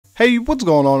Hey, what's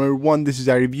going on everyone, this is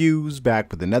iReviews back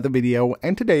with another video,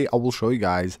 and today I will show you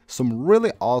guys some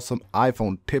really awesome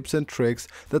iPhone tips and tricks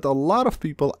that a lot of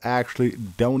people actually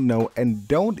don't know and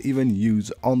don't even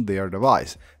use on their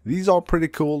device. These are pretty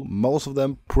cool, most of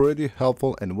them pretty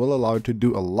helpful and will allow you to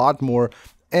do a lot more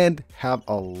and have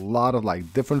a lot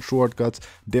of different shortcuts,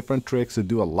 different tricks to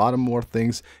do a lot of more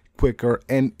things quicker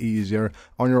and easier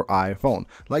on your iPhone,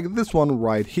 like this one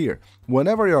right here.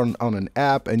 Whenever you're on an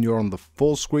app and you're on the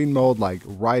full screen mode, like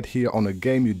right here on a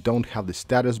game, you don't have the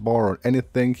status bar or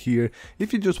anything here.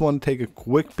 If you just want to take a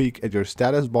quick peek at your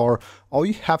status bar, all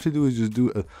you have to do is just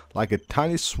do a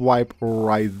tiny swipe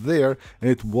right there, and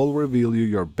it will reveal you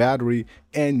your battery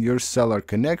and your cellular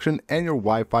connection and your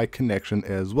Wi-Fi connection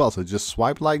as well. So just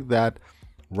swipe like that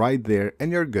right there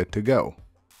and you're good to go.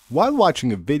 While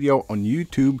watching a video on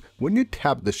YouTube, when you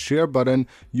tap the share button,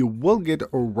 you will get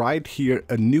right here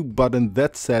a new button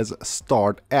that says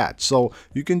start at. So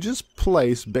you can just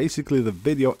place basically the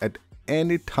video at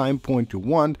any time point you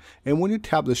want, and when you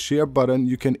tap the share button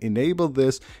you can enable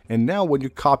this, and now when you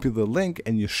copy the link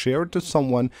and you share it to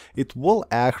someone, it will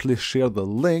actually share the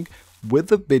link with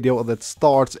the video that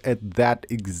starts at that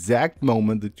exact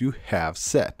moment that you have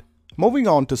set. Moving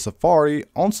on to Safari.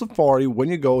 On Safari, when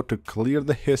you go to clear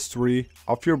the history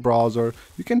of your browser,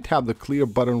 you can tap the clear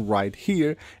button right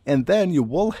here, and then you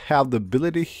will have the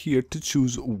ability here to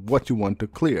choose what you want to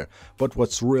clear. But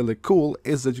what's really cool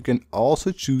is that you can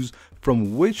also choose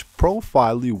from which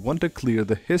profile you want to clear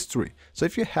the history. So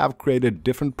if you have created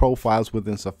different profiles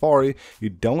within Safari, you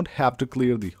don't have to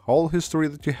clear the whole history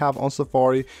that you have on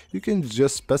Safari. You can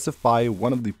just specify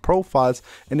one of the profiles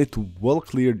and it will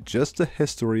clear just the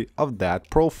history of that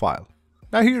profile.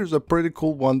 Now here's a pretty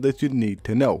cool one that you need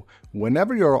to know.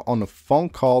 Whenever you're on a phone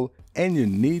call and you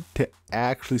need to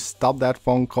actually stop that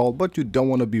phone call, but you don't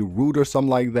want to be rude or something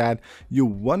like that, you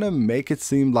want to make it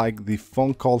seem like the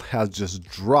phone call has just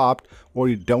dropped or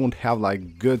you don't have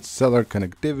good cellular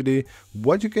connectivity,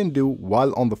 what you can do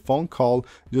while on the phone call,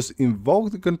 just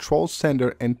invoke the control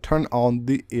center and turn on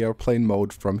the airplane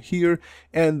mode from here,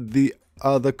 and the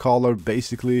other caller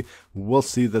basically will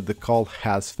see that the call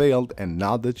has failed and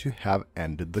now that you have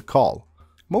ended the call.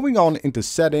 Moving on into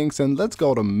settings, and let's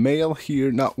go to mail here.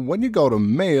 Now when you go to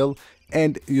mail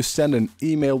and you send an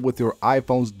email with your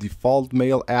iPhone's default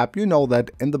mail app, you know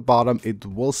that in the bottom it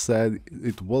will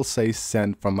say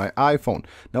send from my iPhone.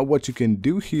 Now what you can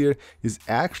do here is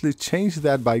actually change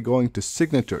that by going to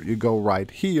signature. You go right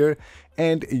here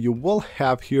and you will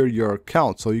have here your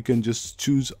account, so you can just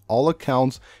choose all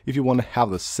accounts if you want to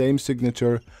have the same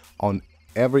signature on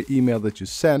every email that you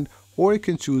send, or you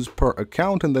can choose per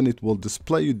account, and then it will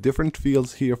display you different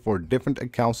fields here for different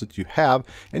accounts that you have,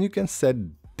 and you can set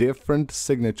different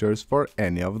signatures for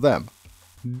any of them.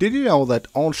 Did you know that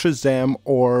on Shazam,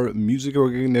 or music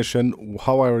recognition,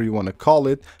 however you want to call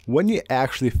it, when you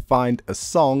actually find a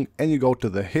song and you go to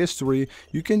the history,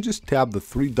 you can just tap the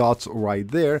three dots right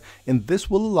there, and this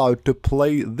will allow you to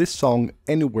play this song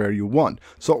anywhere you want.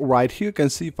 So right here you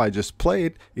can see if I just play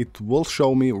it, it will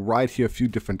show me right here a few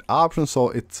different options. So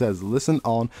it says listen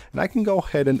on, and I can go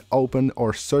ahead and open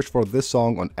or search for this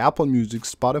song on Apple Music,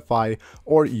 Spotify,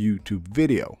 or YouTube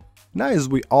Video. Now, as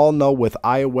we all know, with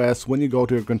iOS, when you go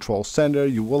to your control center,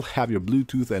 you will have your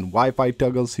Bluetooth and Wi-Fi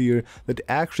toggles here that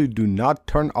actually do not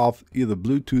turn off either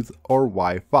Bluetooth or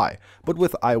Wi-Fi. But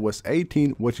with iOS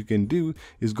 18, what you can do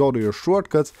is go to your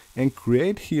shortcuts and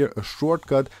create here a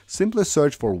shortcut. Simply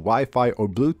search for Wi-Fi or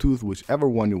Bluetooth, whichever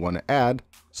one you want to add.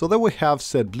 So then we have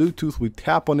set Bluetooth, we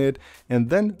tap on it, and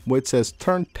then where it says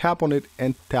turn, tap on it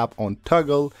and tap on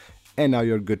toggle. And now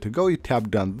you're good to go. You tap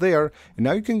done there, and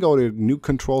now you can go to your new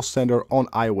control center on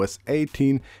iOS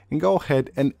 18 and go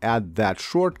ahead and add that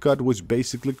shortcut, which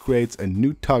basically creates a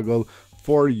new toggle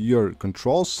for your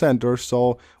control center.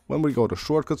 So when we go to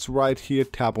shortcuts right here,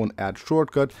 tap on add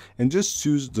shortcut and just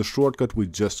choose the shortcut we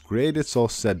just created. So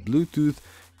set Bluetooth,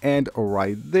 and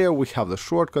right there we have the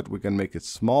shortcut. We can make it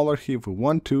smaller here if we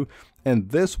want to, and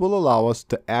this will allow us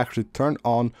to actually turn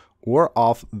on or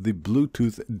off the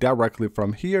Bluetooth directly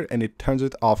from here, and it turns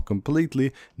it off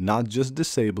completely, not just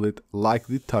disable it like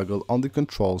the toggle on the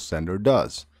control center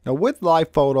does. Now with live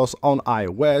photos on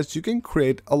iOS, you can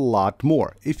create a lot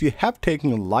more. If you have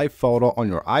taken a live photo on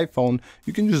your iPhone,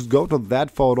 you can just go to that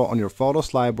photo on your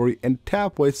photos library and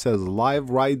tap where it says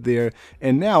live right there,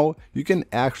 and now you can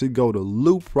actually go to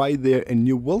loop right there, and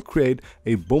you will create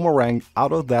a boomerang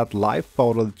out of that live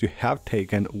photo that you have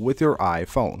taken with your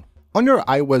iPhone. On your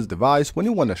iOS device, when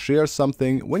you want to share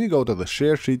something, when you go to the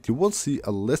share sheet, you will see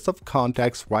a list of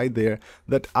contacts right there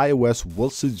that iOS will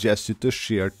suggest you to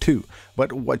share to.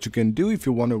 But what you can do if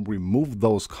you want to remove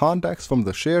those contacts from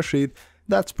the share sheet,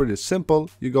 That's pretty simple.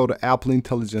 You go to Apple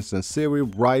Intelligence and Siri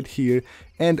right here,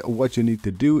 and what you need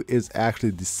to do is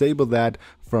actually disable that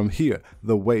from here.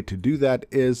 The way to do that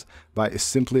is by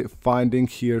simply finding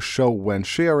here show when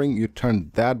sharing. You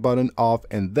turn that button off,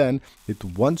 and then it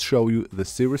won't show you the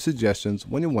Siri suggestions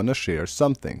when you want to share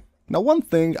something. Now, one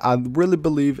thing I really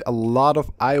believe a lot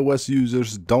of iOS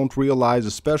users don't realize,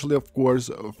 especially of course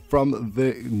from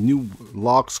the new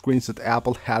lock screens that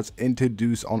Apple has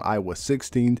introduced on iOS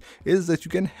 16, is that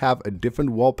you can have a different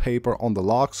wallpaper on the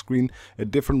lock screen, a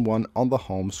different one on the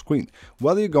home screen.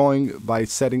 Whether you're going by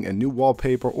setting a new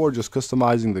wallpaper or just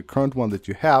customizing the current one that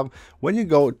you have, when you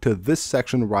go to this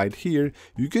section right here,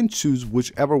 you can choose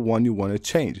whichever one you want to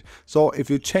change. So if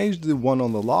you change the one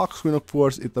on the lock screen, of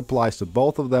course it applies to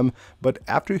both of them. But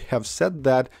after you have set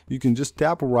that, you can just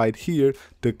tap right here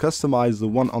to customize the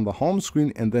one on the home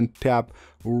screen, and then tap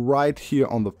right here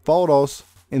on the photos.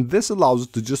 And this allows you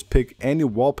to just pick any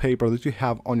wallpaper that you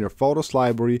have on your photos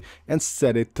library and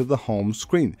set it to the home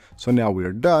screen. So now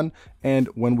we're done. And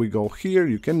when we go here,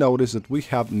 you can notice that we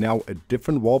have now a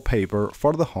different wallpaper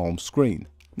for the home screen.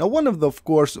 Now, one of the, of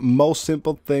course, most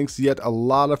simple things yet a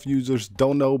lot of users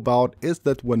don't know about is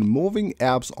that when moving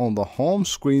apps on the home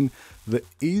screen, the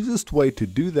easiest way to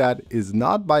do that is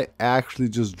not by actually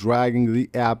just dragging the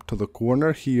app to the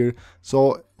corner here.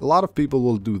 So a lot of people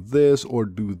will do this or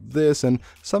do this, and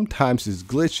sometimes it's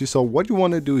glitchy. So what you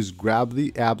want to do is grab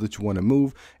the app that you want to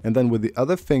move, and then with the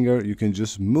other finger you can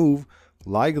just move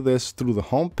like this through the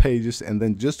home pages, and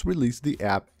then just release the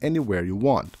app anywhere you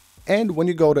want. And when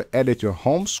you go to edit your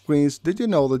home screens, did you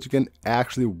know that you can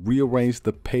actually rearrange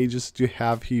the pages that you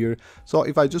have here? So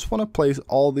if I just want to place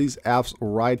all these apps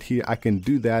right here, I can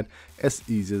do that as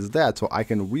easy as that. So I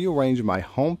can rearrange my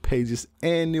home pages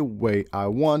any way I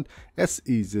want, as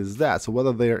easy as that. So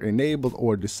whether they are enabled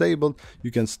or disabled, you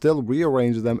can still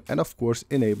rearrange them and of course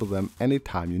enable them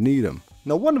anytime you need them.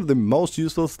 Now, one of the most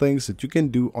useful things that you can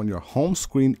do on your home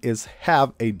screen is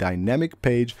have a dynamic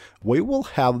page where you will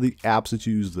have the apps that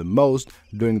you use the most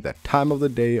during that time of the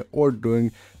day or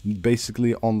during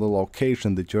basically on the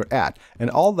location that you're at.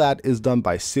 And all that is done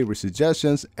by Siri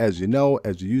suggestions. As you know,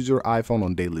 as you use your iPhone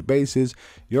on a daily basis,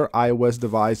 your iOS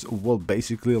device will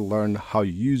basically learn how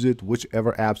you use it,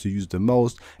 whichever apps you use the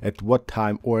most, at what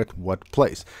time or at what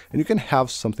place. And you can have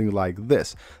something like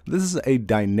this. This is a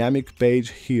dynamic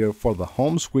page here for the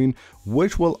home screen,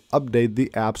 which will update the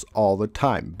apps all the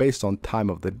time based on time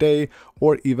of the day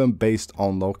or even based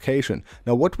on location.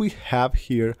 Now, what we have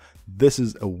here, this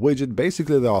is a widget.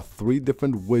 Basically, there are 3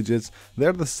 different widgets.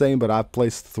 They're the same, but I've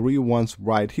placed 3 ones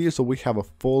right here, so we have a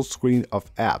full screen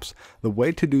of apps. The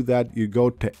way to do that, you go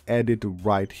to edit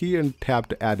right here and tap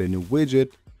to add a new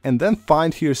widget, and then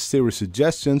find here Siri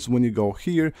suggestions. When you go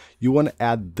here, you want to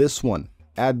add this one.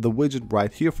 Add the widget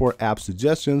right here for app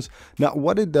suggestions. Now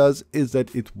what it does is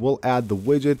that it will add the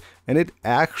widget, and it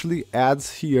actually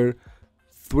adds here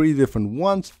 3 different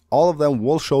ones. All of them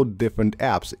will show different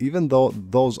apps. Even though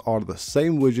those are the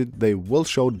same widget, they will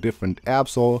show different apps.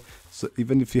 So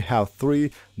even if you have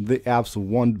 3, the apps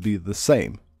won't be the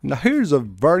same. Now here's a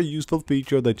very useful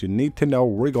feature that you need to know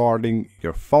regarding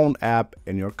your phone app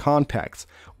and your contacts.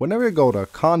 Whenever you go to a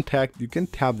contact, you can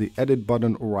tap the edit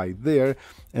button right there,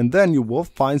 and then you will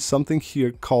find something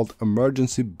here called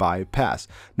emergency bypass.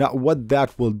 Now what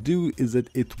that will do is that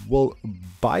it will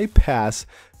bypass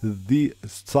the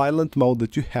silent mode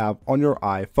that you have on your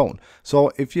iPhone.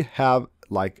 So if you have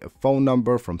like a phone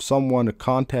number from someone, a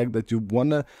contact that you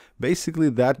wanna basically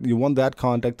that you want that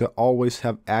contact to always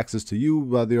have access to you,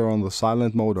 whether you're on the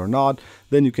silent mode or not,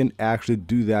 then you can actually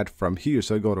do that from here.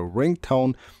 So go to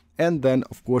ringtone, and then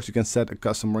of course you can set a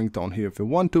custom ringtone here if you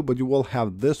want to, but you will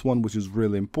have this one, which is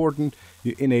really important.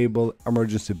 You enable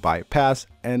emergency bypass,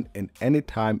 and in any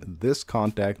time this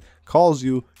contact calls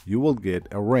you, you will get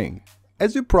a ring.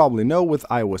 As you probably know, with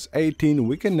iOS 18,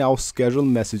 we can now schedule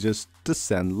messages to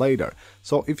send later.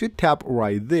 So if you tap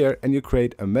right there and you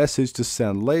create a message to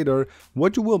send later,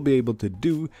 what you will be able to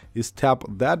do is tap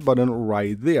that button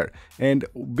right there. And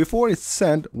before it's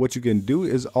sent, what you can do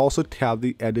is also tap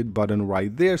the edit button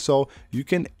right there, so you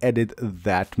can edit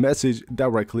that message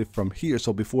directly from here.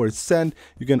 So before it's sent,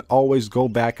 you can always go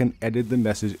back and edit the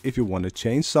message if you want to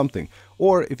change something.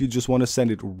 Or if you just want to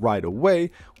send it right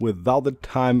away without the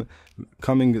time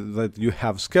coming that you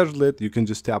have scheduled it, you can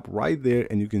just tap right there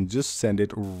and you can just send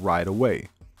it right away.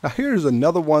 Now here's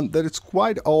another one that is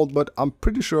quite old, but I'm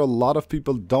pretty sure a lot of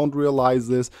people don't realize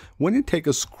this. When you take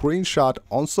a screenshot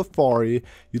on Safari,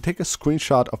 you take a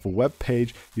screenshot of a web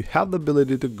page, you have the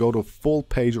ability to go to full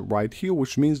page right here,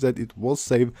 which means that it will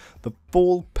save the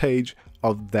full page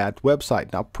of that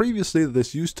website. Now previously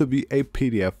this used to be a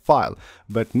PDF file,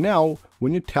 but now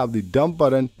when you tap the dump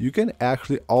button, you can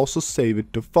actually also save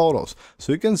it to photos.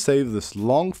 So you can save this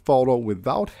long photo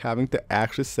without having to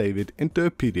actually save it into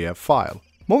a PDF file.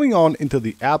 Moving on into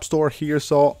the App Store here.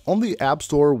 So on the App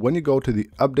Store, when you go to the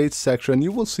updates section,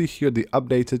 you will see here the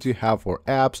updates that you have for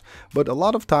apps, but a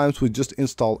lot of times we just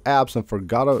install apps and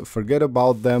forget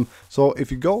about them. So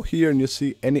if you go here and you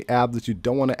see any app that you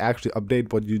don't want to actually update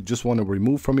but you just want to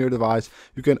remove from your device,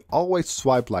 you can always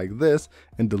swipe like this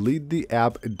and delete the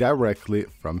app directly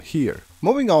from here.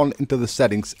 Moving on into the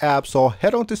settings app, so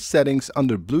head on to settings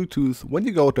under Bluetooth. When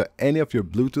you go to any of your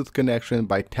Bluetooth connection,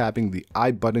 by tapping the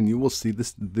I button, you will see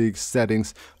the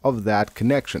settings of that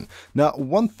connection. Now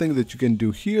one thing that you can do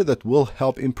here that will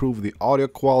help improve the audio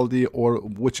quality, or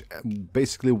which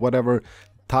basically whatever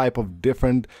type of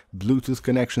different Bluetooth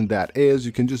connection that is,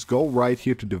 you can just go right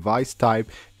here to device type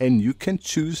and you can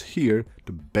choose here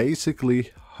to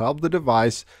basically help the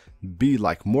device be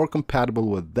like more compatible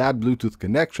with that Bluetooth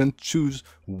connection. Choose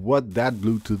what that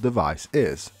Bluetooth device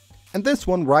is. And this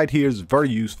one right here is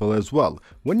very useful as well.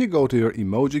 When you go to your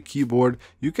emoji keyboard,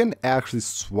 you can actually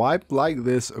swipe like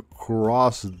this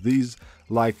across these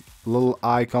like little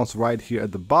icons right here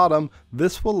at the bottom.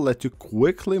 This will let you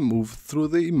quickly move through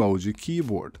the emoji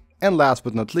keyboard. And last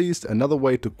but not least, another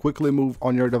way to quickly move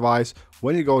on your device,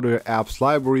 when you go to your apps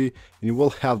library, you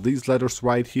will have these letters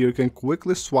right here. You can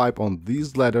quickly swipe on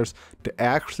these letters to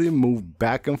actually move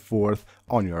back and forth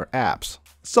on your apps.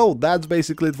 So that's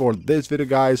basically it for this video,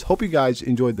 guys. Hope you guys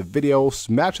enjoyed the video.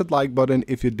 Smash that like button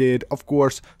if you did. Of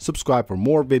course, subscribe for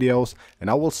more videos, and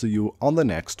I will see you on the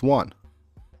next one.